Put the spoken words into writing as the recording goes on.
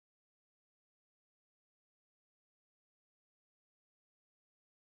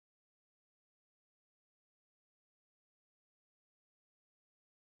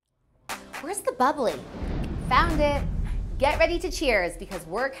Where's the bubbly? Found it. Get ready to cheers because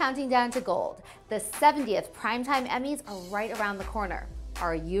we're counting down to gold. The 70th Primetime Emmys are right around the corner.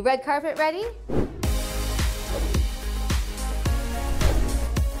 Are you red carpet ready?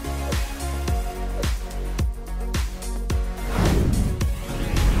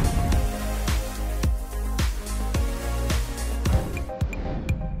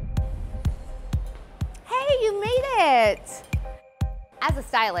 Hey, you made it! As a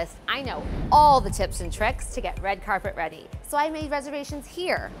stylist, I know all the tips and tricks to get red carpet ready. So I made reservations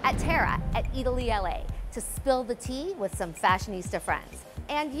here at Terra at Italy LA to spill the tea with some fashionista friends.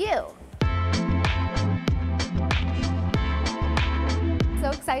 And you. So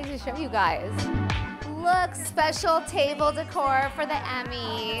excited to show you guys. Look, special table decor for the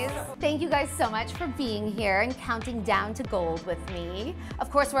Emmys. Thank you guys so much for being here and counting down to gold with me.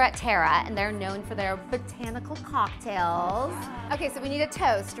 Of course, we're at Terra, and they're known for their botanical cocktails. Okay, so we need a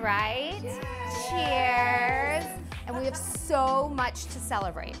toast, right? Cheers. And we have so much to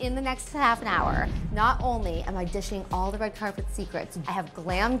celebrate. In the next half an hour, not only am I dishing all the red carpet secrets, I have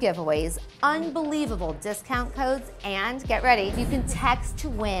glam giveaways, unbelievable discount codes, and get ready, you can text to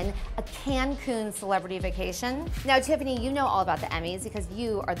win a Cancun celebrity vacation. Now, Tiffany, you know all about the Emmys because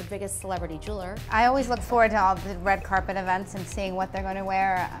you are the biggest celebrity jeweler. I always look forward to all the red carpet events and seeing what they're going to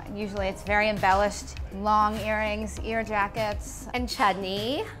wear. Usually it's very embellished, long earrings, ear jackets. And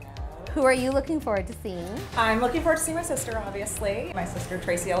Chudney, who are you looking forward to seeing? I'm looking forward to seeing my sister, obviously. My sister,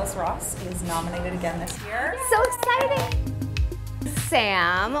 Tracy Ellis Ross, is nominated again this year. So exciting!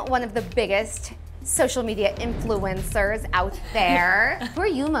 Sam, one of the biggest social media influencers out there. Who are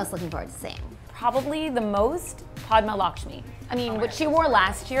you most looking forward to seeing? Probably the most, Padma Lakshmi. I mean, what she wore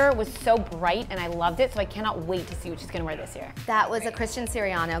last year was so bright and I loved it, so I cannot wait to see what she's gonna wear this year. That was a Christian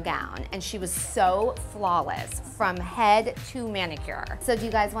Siriano gown, and she was so flawless from head to manicure. So do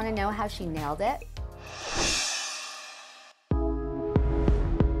you guys wanna know how she nailed it?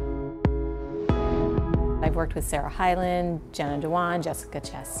 I've worked with Sarah Hyland, Jenna Dewan, Jessica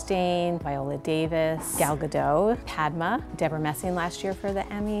Chastain, Viola Davis, Gal Gadot, Padma, Deborah Messing last year for the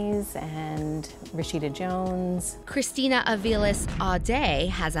Emmys, and Rashida Jones. Christina Aviles Audet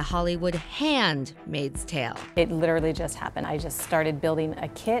has a Hollywood handmaid's tale. It literally just happened. I just started building a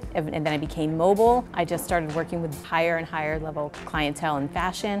kit, and then I became mobile. I just started working with higher and higher level clientele in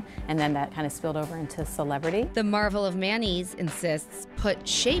fashion, and then that kind of spilled over into celebrity. The Marvel of Manny's insists put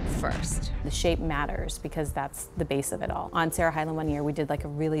shape first. The shape matters because that's the base of it all. On Sarah Hyland one year, we did like a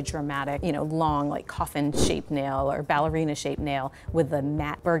really dramatic, long like coffin shaped nail or ballerina shaped nail with the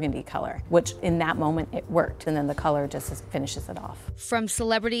matte burgundy color, which in that moment it worked. And then the color just finishes it off. From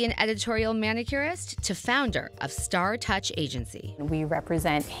celebrity and editorial manicurist to founder of Star Touch Agency. We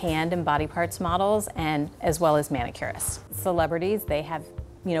represent hand and body parts models and as well as manicurists. Celebrities, they have,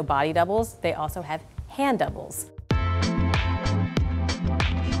 body doubles. They also have hand doubles.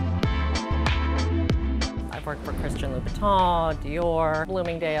 I've worked for Christian Louboutin, Dior,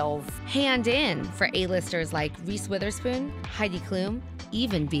 Bloomingdale's. Hand in for A-listers like Reese Witherspoon, Heidi Klum,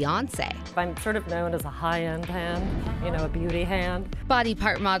 even Beyonce. I'm sort of known as a high-end hand, a beauty hand. Body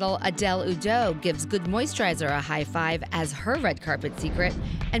part model Adele Udo gives Good Moisturizer a high five as her red carpet secret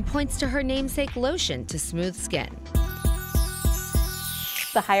and points to her namesake lotion to smooth skin.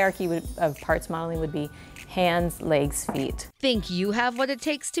 The hierarchy of parts modeling would be hands, legs, feet. Think you have what it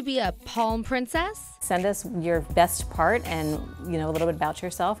takes to be a palm princess? Send us your best part and a little bit about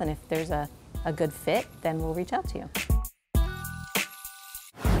yourself, and if there's a good fit, then we'll reach out to you.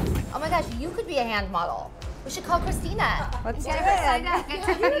 Oh my gosh, you could be a hand model. We should call Christina. Let's do Get her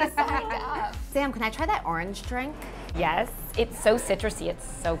signed up. Sam, can I try that orange drink? Yes, it's so citrusy, it's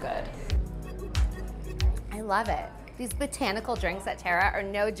so good. I love it. These botanical drinks at Terra are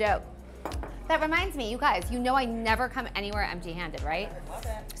no joke. That reminds me, you guys, I never come anywhere empty-handed, right? I love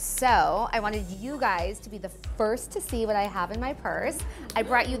it. So I wanted you guys to be the first to see what I have in my purse. I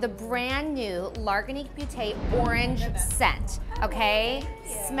brought you the brand new L'Argonique Beauté orange scent, okay?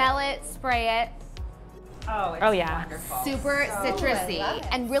 Smell it, spray it. Oh, yeah. Wonderful. Super citrusy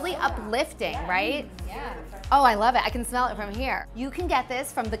and really uplifting, right? Yeah. Oh, I love it. I can smell it from here. You can get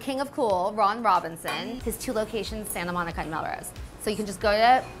this from the King of Cool, Ron Robinson, his 2 locations, Santa Monica and Melrose. So you can just go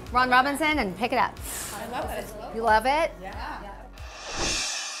to Ron Robinson and pick it up. I love it. You love it? Yeah.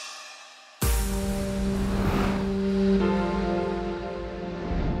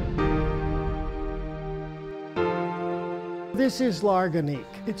 This is L'Argonique.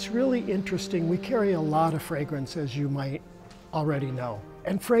 It's really interesting. We carry a lot of fragrance, as you might already know.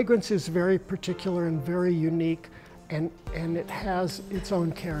 And fragrance is very particular and very unique, and it has its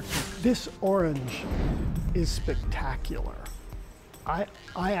own character. This orange is spectacular. I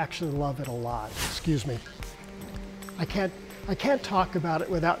actually love it a lot. Excuse me. I can't talk about it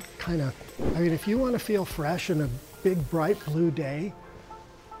without kind of, I mean, if you want to feel fresh in a big, bright blue day,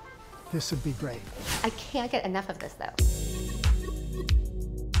 this would be great. I can't get enough of this though.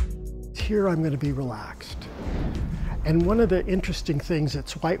 Here I'm going to be relaxed. And one of the interesting things,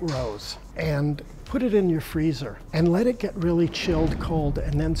 it's white rose, and put it in your freezer and let it get really chilled cold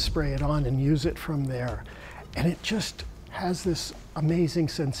and then spray it on and use it from there. And it just has this amazing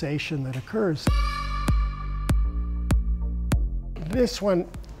sensation that occurs. This one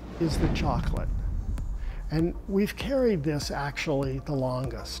is the chocolate. And we've carried this actually the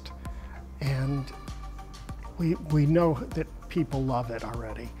longest. And we know that people love it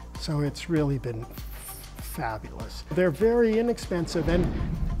already. So it's really been fabulous. They're very inexpensive,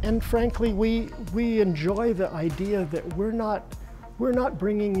 and frankly, we enjoy the idea that we're not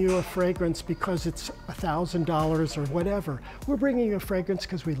bringing you a fragrance because it's $1,000 or whatever. We're bringing you a fragrance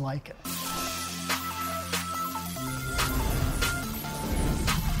because we like it.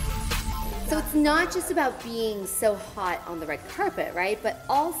 So it's not just about being so hot on the red carpet, right? But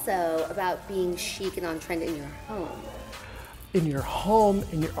also about being chic and on trend in your home. In your home,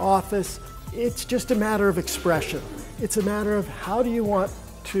 in your office, it's just a matter of expression. It's a matter of how do you want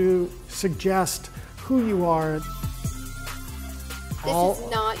to suggest who you are. This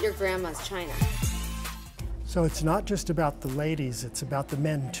is not your grandma's china. So it's not just about the ladies, it's about the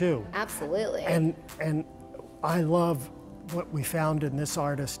men too. Absolutely. And I love what we found in this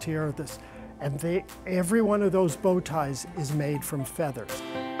artist here. And every one of those bow ties is made from feathers.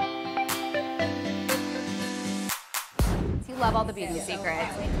 You love all the beauty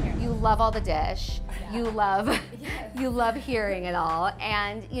secrets. You love all the dish. You love hearing it all.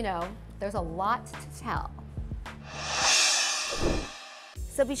 And you know, there's a lot to tell.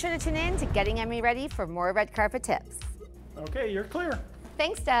 So be sure to tune in to Getting Emmy Ready for more red carpet tips. Okay, you're clear.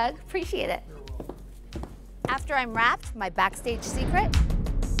 Thanks, Doug. Appreciate it. After I'm wrapped, my backstage secret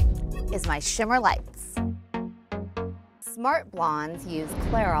is my shimmer lights. Smart blondes use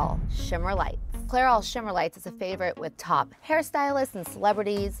Clairol shimmer lights. Clairol shimmer lights is a favorite with top hairstylists and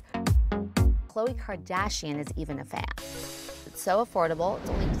celebrities. Khloe Kardashian is even a fan. It's so affordable. It's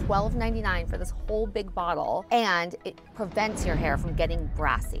only $12.99 for this whole big bottle, and it prevents your hair from getting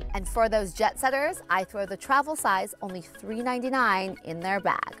brassy. And for those jet setters, I throw the travel size, only $3.99 in their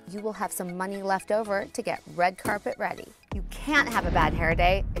bag. You will have some money left over to get red carpet ready. You can't have a bad hair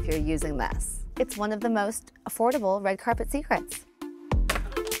day if you're using this. It's one of the most affordable red carpet secrets.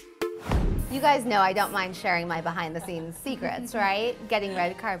 You guys know I don't mind sharing my behind the scenes secrets, right? Getting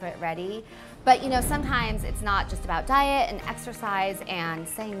red carpet ready. But you know, sometimes it's not just about diet and exercise and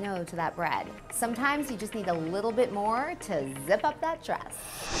saying no to that bread. Sometimes you just need a little bit more to zip up that dress.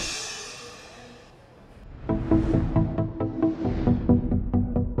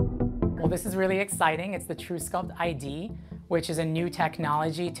 Well, this is really exciting. It's the TrueSculpt ID, which is a new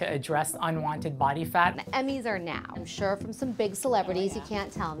technology to address unwanted body fat. The Emmys are now. I'm sure from some big celebrities, you can't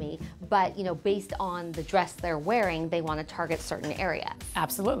tell me, but you know, based on the dress they're wearing, they want to target certain areas.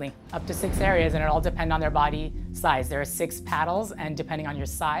 Absolutely, up to 6 areas, and it all depends on their body size. There are 6 paddles, and depending on your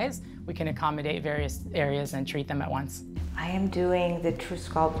size, we can accommodate various areas and treat them at once. I am doing the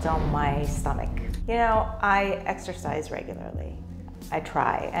TrueSculpt on my stomach. You know, I exercise regularly. I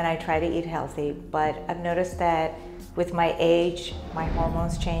try to eat healthy, but I've noticed that with my age, my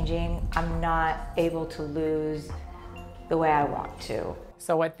hormones changing, I'm not able to lose the way I want to.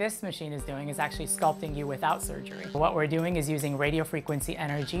 So what this machine is doing is actually sculpting you without surgery. What we're doing is using radiofrequency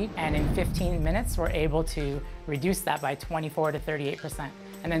energy, and in 15 minutes, we're able to reduce that by 24 to 38%.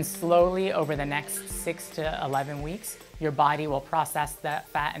 And then slowly over the next 6 to 11 weeks, your body will process that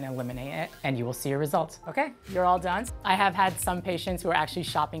fat and eliminate it, and you will see your results. Okay, you're all done. I have had some patients who are actually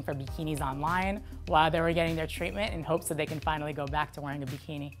shopping for bikinis online while they were getting their treatment in hopes that they can finally go back to wearing a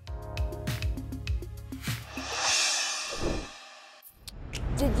bikini.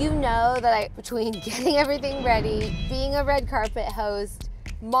 Did you know that between getting everything ready, being a red carpet host,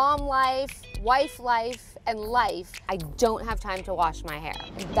 mom life, wife life, and life, I don't have time to wash my hair.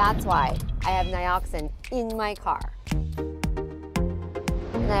 And that's why I have Nioxin in my car.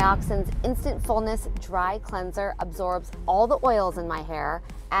 Nioxin's Instant Fullness Dry Cleanser absorbs all the oils in my hair,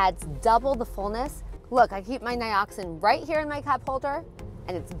 adds double the fullness. Look, I keep my Nioxin right here in my cup holder,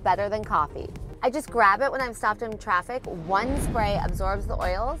 and it's better than coffee. I just grab it when I'm stopped in traffic. One spray absorbs the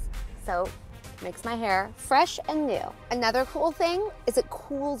oils, so makes my hair fresh and new. Another cool thing is it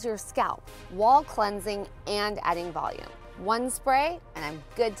cools your scalp while cleansing and adding volume. One spray and I'm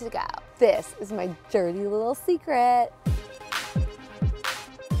good to go. This is my dirty little secret.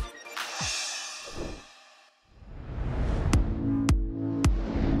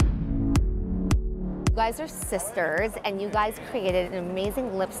 guys are sisters, and you guys created an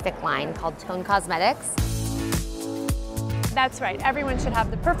amazing lipstick line called Tone Cosmetics. That's right. Everyone should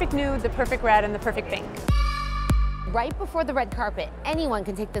have the perfect nude, the perfect red, and the perfect pink. Right before the red carpet, anyone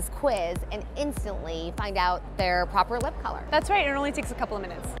can take this quiz and instantly find out their proper lip color. That's right. It only takes a couple of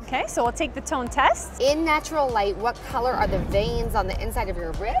minutes. Okay, so we'll take the tone test. In natural light, what color are the veins on the inside of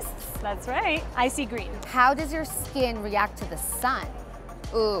your wrists? That's right. Icy green. How does your skin react to the sun?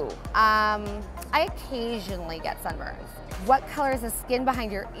 Ooh, I occasionally get sunburns. What color is the skin behind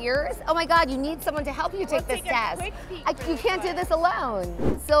your ears? Oh my God, you need someone to help you take this test. You can't do this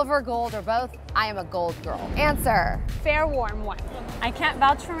alone. Silver, gold, or both? I am a gold girl. Answer. Fair, warm one. I can't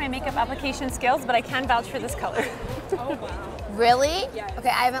vouch for my makeup application skills, but I can vouch for this color. Oh, wow. Really? Yes. Okay,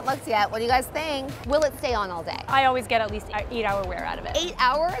 I haven't looked yet. What do you guys think? Will it stay on all day? I always get at least an 8-hour wear out of it. 8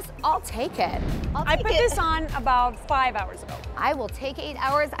 hours? I'll take it. I put this on about 5 hours ago. I will take 8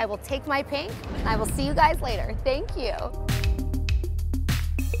 hours. I will take my pink. And I will see you guys later. Thank you.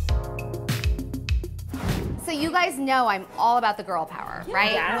 So you guys know I'm all about the girl power,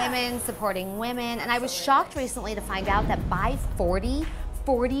 right? Yeah. Women supporting women. And I was shocked recently to find out that by 40%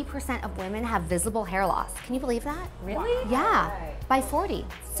 of women have visible hair loss. Can you believe that? Really? Yeah, by 40.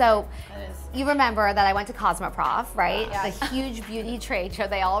 So you remember that I went to Cosmoprof, right? Yeah. The huge beauty trade show.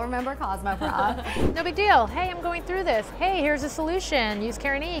 They all remember Cosmoprof. No big deal. Hey, I'm going through this. Hey, here's a solution. Use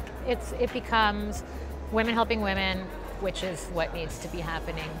Keranique. It becomes women helping women, which is what needs to be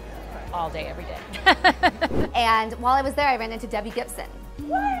happening all day, every day. And while I was there, I ran into Debbie Gibson.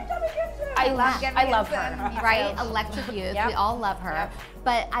 What? Debbie Gibson? I love her, right? Electric Youth, we all love her. Yep.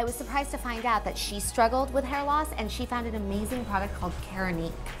 But I was surprised to find out that she struggled with hair loss and she found an amazing product called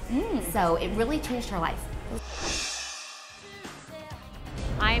Keranique. So it really changed her life.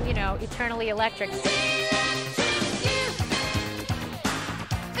 I am, eternally electric.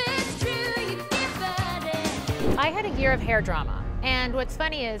 I had a year of hair drama. And what's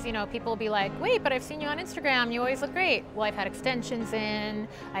funny is, people will be like, wait, but I've seen you on Instagram, you always look great. Well, I've had extensions in,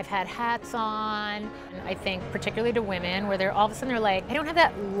 I've had hats on. And I think particularly to women where they're all of a sudden they're like, I don't have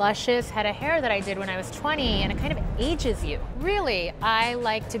that luscious head of hair that I did when I was 20, and it kind of ages you. Really, I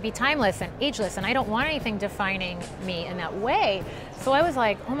like to be timeless and ageless, and I don't want anything defining me in that way. So I was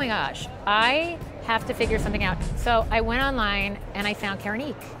like, oh my gosh, I have to figure something out. So I went online and I found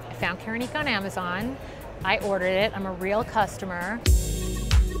Keranique. I found Keranique on Amazon. I ordered it. I'm a real customer.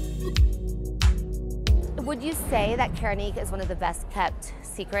 Would you say that Keranique is one of the best kept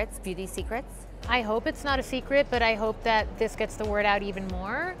secrets, beauty secrets? I hope it's not a secret, but I hope that this gets the word out even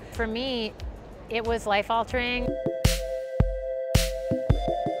more. For me, it was life-altering.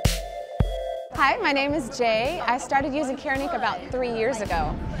 Hi, my name is Jay. I started using Keranique about 3 years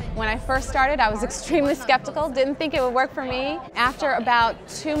ago. When I first started, I was extremely skeptical, didn't think it would work for me. After about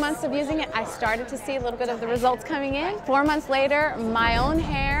 2 months of using it, I started to see a little bit of the results coming in. 4 months later, my own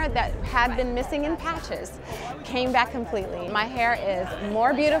hair that had been missing in patches came back completely. My hair is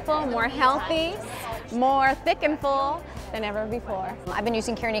more beautiful, more healthy, more thick and full than ever before. I've been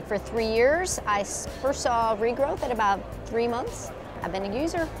using Keranique for 3 years. I first saw regrowth at about 3 months. I've been a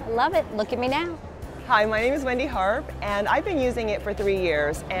user, love it, look at me now. Hi, my name is Wendy Harp, and I've been using it for 3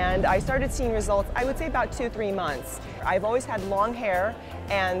 years, and I started seeing results, I would say about 2-3 months. I've always had long hair,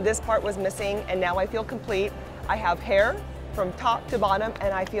 and this part was missing, and now I feel complete. I have hair from top to bottom,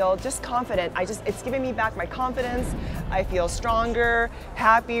 and I feel just confident. It's giving me back my confidence. I feel stronger,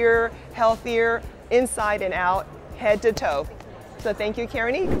 happier, healthier, inside and out, head to toe. So thank you,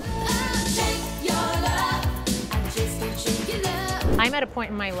 Keranique. I'm at a point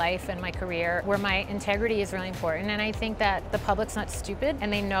in my life and my career where my integrity is really important, and I think that the public's not stupid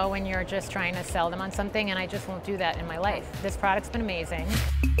and they know when you're just trying to sell them on something, and I just won't do that in my life. This product's been amazing.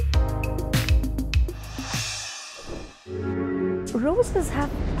 Roses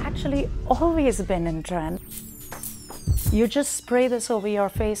have actually always been in trend. You just spray this over your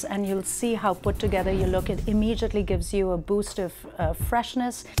face and you'll see how put together you look. It immediately gives you a boost of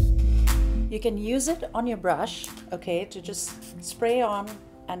freshness. You can use it on your brush, okay, to just spray on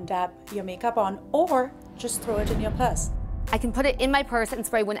and dab your makeup on, or just throw it in your purse. I can put it in my purse and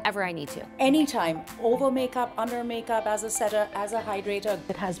spray whenever I need to. Anytime, over makeup, under makeup, as a setter, as a hydrator.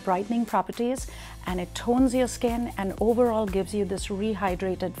 It has brightening properties and it tones your skin and overall gives you this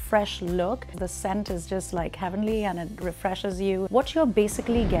rehydrated, fresh look. The scent is just like heavenly and it refreshes you. What you're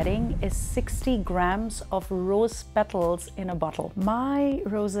basically getting is 60 grams of rose petals in a bottle. My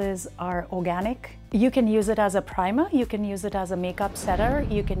roses are organic. You can use it as a primer, you can use it as a makeup setter,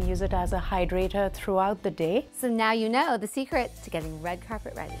 you can use it as a hydrator throughout the day. So now you know the secret to getting red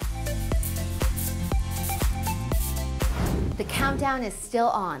carpet ready. The countdown is still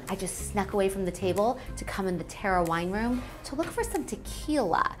on. I just snuck away from the table to come in the Terra wine room to look for some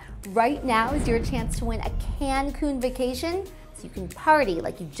tequila. Right now is your chance to win a Cancun vacation so you can party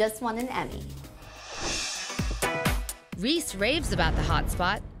like you just won an Emmy. Reese raves about the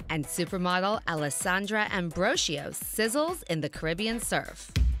hotspot, and supermodel Alessandra Ambrosio sizzles in the Caribbean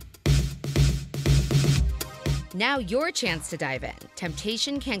surf. Now your chance to dive in.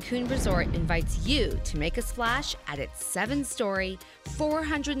 Temptation Cancun Resort invites you to make a splash at its 7-story,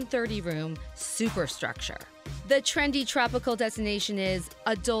 430-room superstructure. The trendy tropical destination is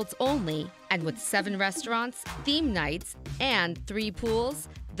adults only, and with 7 restaurants, theme nights, and 3 pools,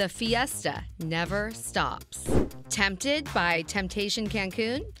 the fiesta never stops. Tempted by Temptation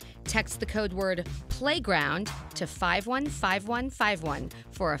Cancun? Text the code word PLAYGROUND to 515151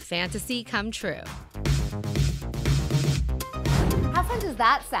 for a fantasy come true. How fun does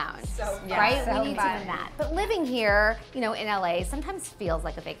that sound? Right? so We need to win that. But living here, you know, in LA sometimes feels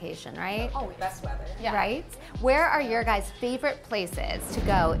like a vacation, right? Oh, best weather. Yeah. Right? Where are your guys' favorite places to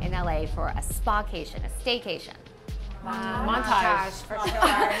go in LA for a spa-cation, a staycation? Montage. For sure,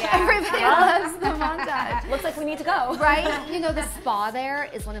 yeah. Everybody loves the montage. Looks like we need to go. Right? You know, the spa there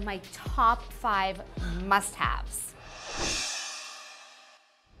is one of my top 5 must-haves.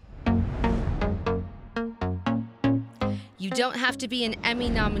 You don't have to be an Emmy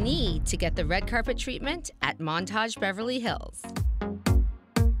nominee to get the red carpet treatment at Montage Beverly Hills.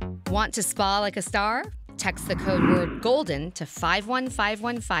 Want to spa like a star? Text the code word GOLDEN to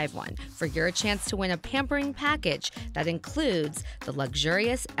 515151 for your chance to win a pampering package that includes the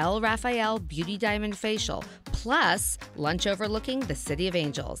luxurious El Rafael Beauty Diamond Facial, plus lunch overlooking the City of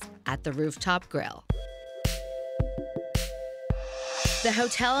Angels at the Rooftop Grill. The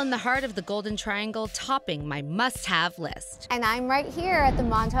hotel in the heart of the Golden Triangle topping my must-have list. And I'm right here at the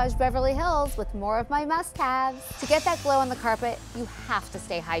Montage Beverly Hills with more of my must-haves. To get that glow on the carpet, you have to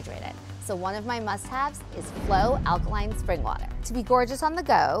stay hydrated. So one of my must-haves is Flow Alkaline Spring Water. To be gorgeous on the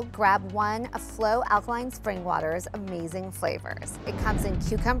go, grab one of Flow Alkaline Spring Water's amazing flavors. It comes in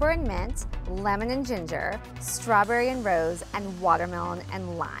cucumber and mint, lemon and ginger, strawberry and rose, and watermelon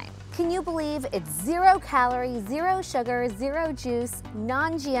and lime. Can you believe it's 0 calorie, 0 sugar, 0 juice,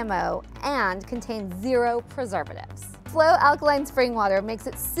 non-GMO, and contains 0 preservatives? Flow Alkaline Spring Water makes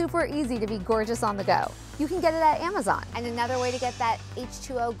it super easy to be gorgeous on the go. You can get it at Amazon. And another way to get that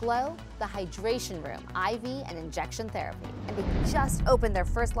H2O glow, the Hydration Room, IV and injection therapy. And they just opened their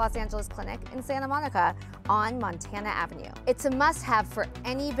first Los Angeles clinic in Santa Monica on Montana Avenue. It's a must-have for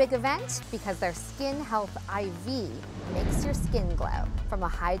any big event because their Skin Health IV makes your skin glow from a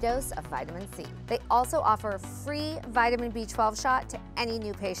high dose of vitamin C. They also offer free vitamin B12 shot to any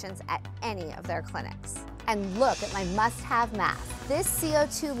new patients at any of their clinics. And look at my must-have mask. This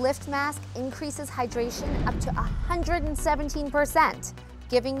CO2 lift mask increases hydration up to 117%,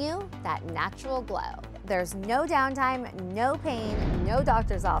 giving you that natural glow. There's no downtime, no pain, no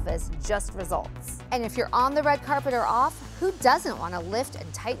doctor's office, just results. And if you're on the red carpet or off, who doesn't want to lift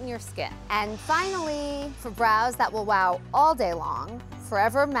and tighten your skin? And finally, for brows that will wow all day long,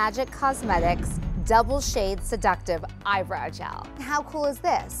 Forever Magic Cosmetics Double Shade Seductive Eyebrow Gel. How cool is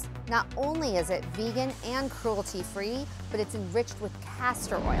this? Not only is it vegan and cruelty-free, but it's enriched with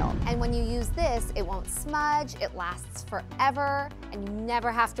castor oil. And when you use this, it won't smudge, it lasts forever, and you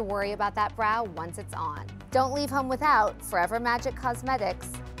never have to worry about that brow once it's on. Don't leave home without Forever Magic Cosmetics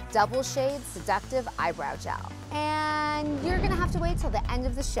Double Shade Seductive Eyebrow Gel. And you're gonna have to wait till the end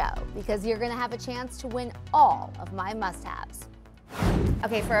of the show because you're gonna have a chance to win all of my must-haves.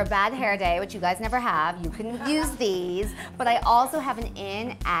 Okay, for a bad hair day, which you guys never have, you can use these, but I also have an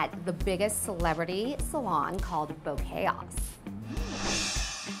in at the biggest celebrity salon called Bouqueos.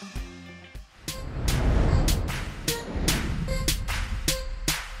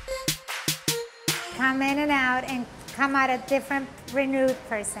 Come in and out and come out a different, renewed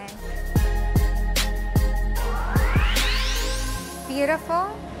person.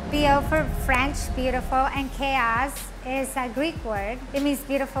 Beautiful, BO for French, beautiful, and chaos is a Greek word. It means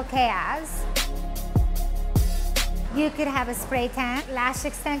beautiful chaos. You could have a spray tan, lash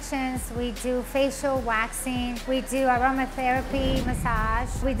extensions, we do facial waxing, we do aromatherapy, massage,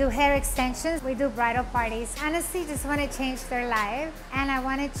 we do hair extensions, we do bridal parties. Honestly, just want to change their life, and I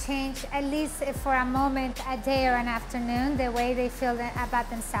want to change, at least for a moment, a day or an afternoon, the way they feel about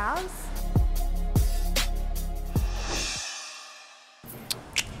themselves.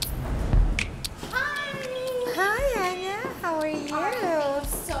 Hi, Anya. How are you? Thank you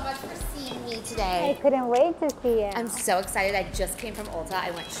so much for seeing me today. I couldn't wait to see you. I'm so excited. I just came from Ulta.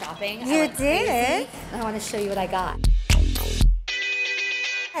 I went shopping. You did? Crazy, and I want to show you what I got.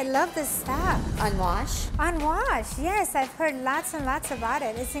 I love this stuff. Unwash? Unwash, yes. I've heard lots and lots about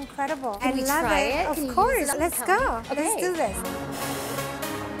it. It's incredible. Can we try it? Of Can you course. use it on Let's the go. tummy? Okay. Let's do this.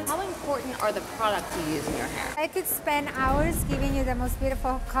 How important are the products you use in your hair? I could spend hours giving you the most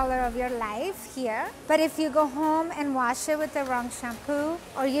beautiful color of your life here. But if you go home and wash it with the wrong shampoo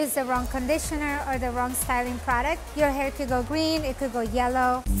or use the wrong conditioner or the wrong styling product, your hair could go green, it could go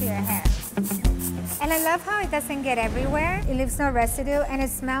yellow to your hair. And I love how it doesn't get everywhere. It leaves no residue and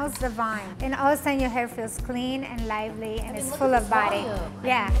it smells divine. And all of a sudden your hair feels clean and lively and it's full of body.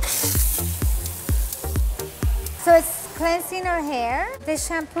 Yeah. So it's cleansing our hair. This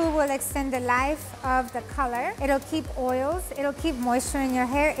shampoo will extend the life of the color. It'll keep oils, it'll keep moisture in your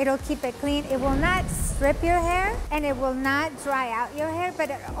hair, it'll keep it clean. It will not strip your hair and it will not dry out your hair,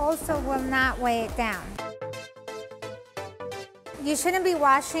 but it also will not weigh it down. You shouldn't be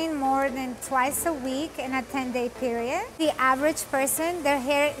washing more than twice a week in a 10-day period. The average person, their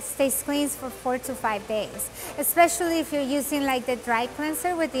hair stays clean for 4 to 5 days, especially if you're using like the dry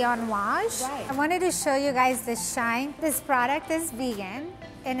cleanser with the unwash. Right. I wanted to show you guys the shine. This product is vegan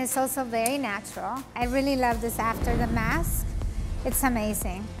and it's also very natural. I really love this after the mask. It's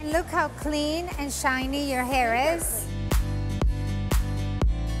amazing. And look how clean and shiny your hair is.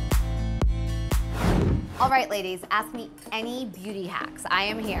 All right, ladies, ask me any beauty hacks. I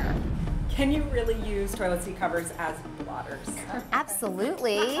am here. Can you really use toilet seat covers as blotters?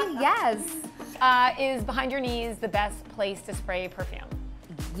 Absolutely, yes. Is behind your knees the best place to spray perfume?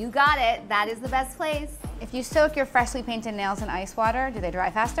 You got it. That is the best place. If you soak your freshly painted nails in ice water, do they dry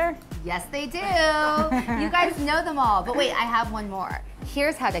faster? Yes, they do. You guys know them all. But wait, I have one more.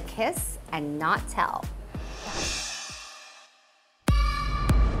 Here's how to kiss and not tell.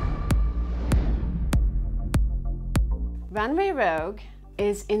 Runway Rogue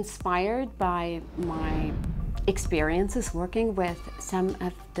is inspired by my experiences working with some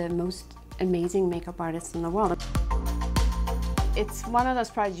of the most amazing makeup artists in the world. It's one of those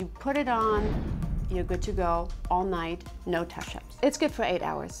products, you put it on, you're good to go all night, no touch-ups. It's good for 8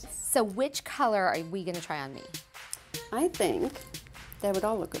 hours. So which color are we gonna try on me? I think they would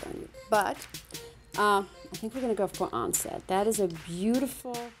all look good on you, but I think we're gonna go for Onset. That is a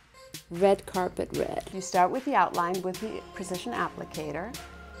beautiful red carpet red. You start with the outline with the precision applicator,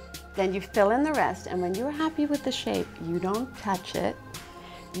 then you fill in the rest, and when you're happy with the shape, you don't touch it,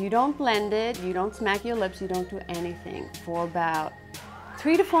 you don't blend it, you don't smack your lips, you don't do anything for about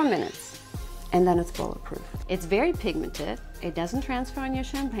 3 to 4 minutes, and then it's bulletproof. It's very pigmented, it doesn't transfer on your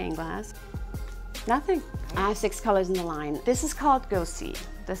champagne glass, nothing. I have 6 colors in the line. This is called Go See.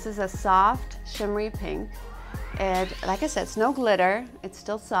 This is a soft, shimmery pink. And like I said, it's no glitter, it's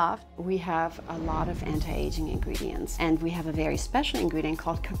still soft. We have a lot of anti-aging ingredients, and we have a very special ingredient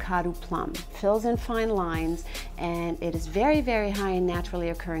called Kakadu Plum. Fills in fine lines, and it is very, very high in naturally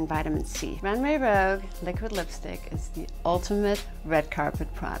occurring vitamin C. Runway Rogue liquid lipstick is the ultimate red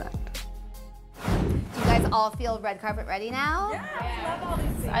carpet product. Do you guys all feel red carpet ready now? Yeah, I love all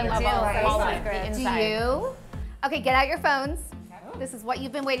these things. I love all of the inside. Do you? Okay, get out your phones. This is what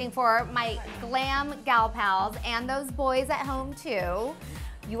you've been waiting for, my glam gal pals and those boys at home too.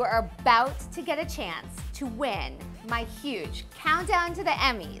 You are about to get a chance to win my huge Countdown to the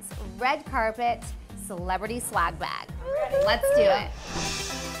Emmys red carpet celebrity swag bag. Let's do it.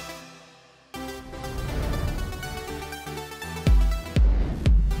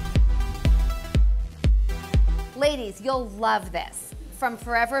 Ladies, you'll love this. From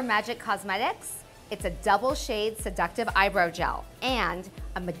Forever Magic Cosmetics, it's a double shade seductive eyebrow gel and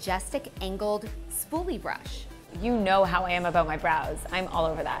a majestic angled spoolie brush. You know how I am about my brows. I'm all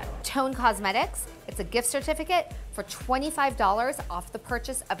over that. Tone Cosmetics, it's a gift certificate for $25 off the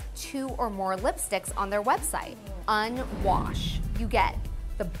purchase of 2 or more lipsticks on their website. Unwash. You get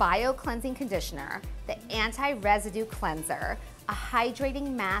the Bio Cleansing Conditioner, the Anti-Residue Cleanser, a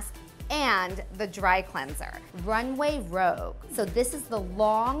hydrating mask, and the dry cleanser, Runway Rogue. So this is the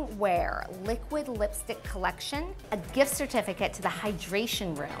long wear liquid lipstick collection, a gift certificate to the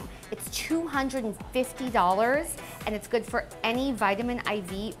Hydration Room. It's $250 and it's good for any vitamin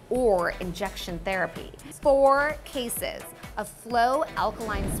IV or injection therapy. 4 cases of Flow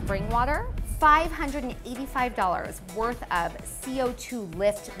Alkaline Spring Water, $585 worth of CO2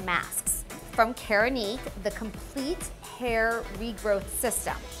 lift masks. From Keranique, the complete hair regrowth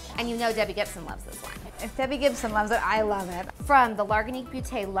system. And you know Debbie Gibson loves this one. If Debbie Gibson loves it, I love it. From the L'Argenique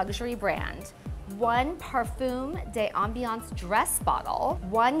Beauté luxury brand, 1 Parfum d'Ambiance dress bottle,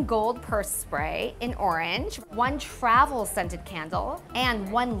 1 gold purse spray in orange, 1 travel scented candle,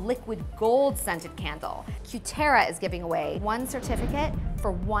 and 1 liquid gold scented candle. Cutera is giving away 1 certificate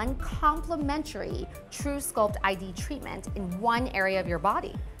for 1 complimentary True Sculpt ID treatment in 1 area of your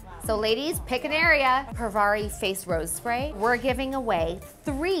body. So ladies, pick an area. Pervari Face Rose Spray. We're giving away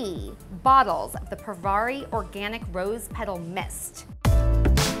 3 bottles of the Pervari Organic Rose Petal Mist.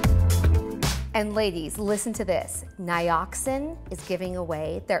 And ladies, listen to this. Nioxin is giving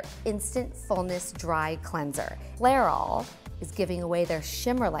away their Instant Fullness Dry Cleanser. Clairol is giving away their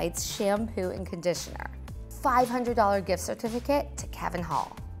Shimmer Lights shampoo and conditioner. $500 gift certificate to Kevin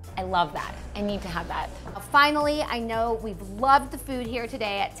Hall. I love that. I need to have that. Finally, I know we've loved the food here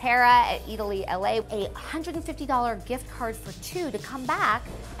today at Terra at Eataly LA. A $150 gift card for 2 to come back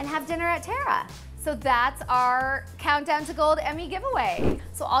and have dinner at Terra. So that's our Countdown to Gold Emmy giveaway.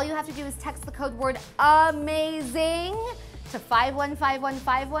 So all you have to do is text the code word AMAZING to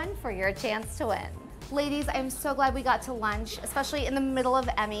 515151 for your chance to win. Ladies, I'm so glad we got to lunch, especially in the middle of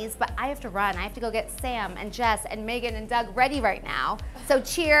Emmys, but I have to run. I have to go get Sam and Jess and Megan and Doug ready right now. So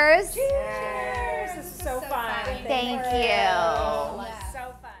cheers. Cheers. This is so fun. Thank you.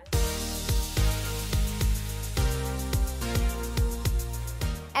 So fun.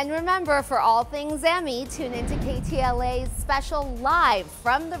 And remember, for all things Emmy, tune into KTLA's special Live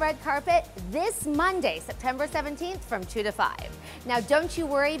from the Red Carpet this Monday, September 17th from 2 to 5. Now don't you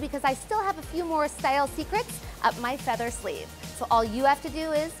worry, because I still have a few more style secrets up my feather sleeve. So all you have to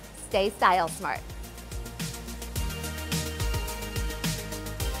do is stay style smart.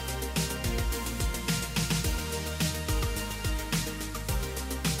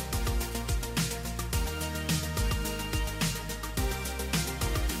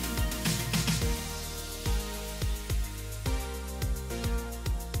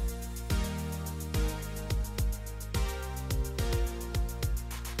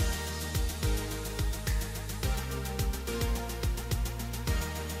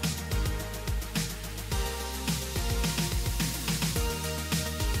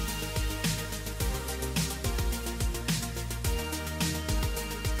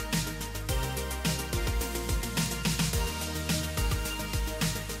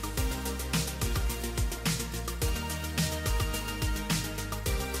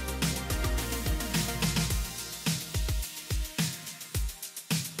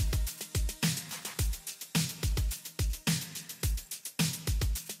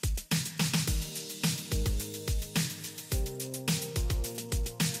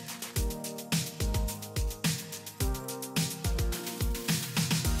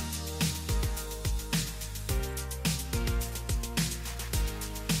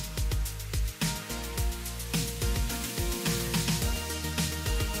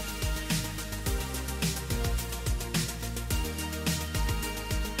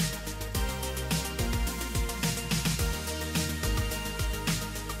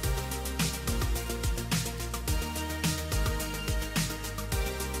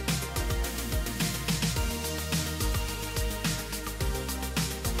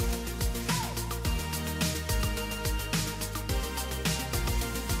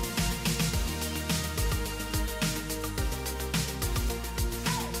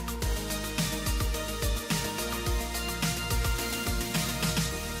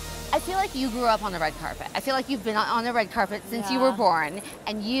 I feel like you grew up on the red carpet. I feel like you've been on the red carpet since you were born,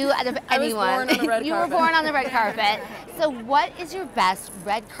 and you, out of anyone, you were born on the red carpet. So what is your best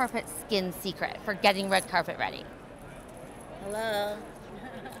red carpet skin secret for getting red carpet ready? Hello.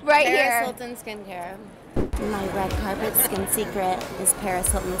 Right Paris here. Hilton Skincare. My red carpet skin secret is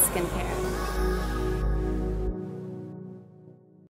Paris Hilton Skincare.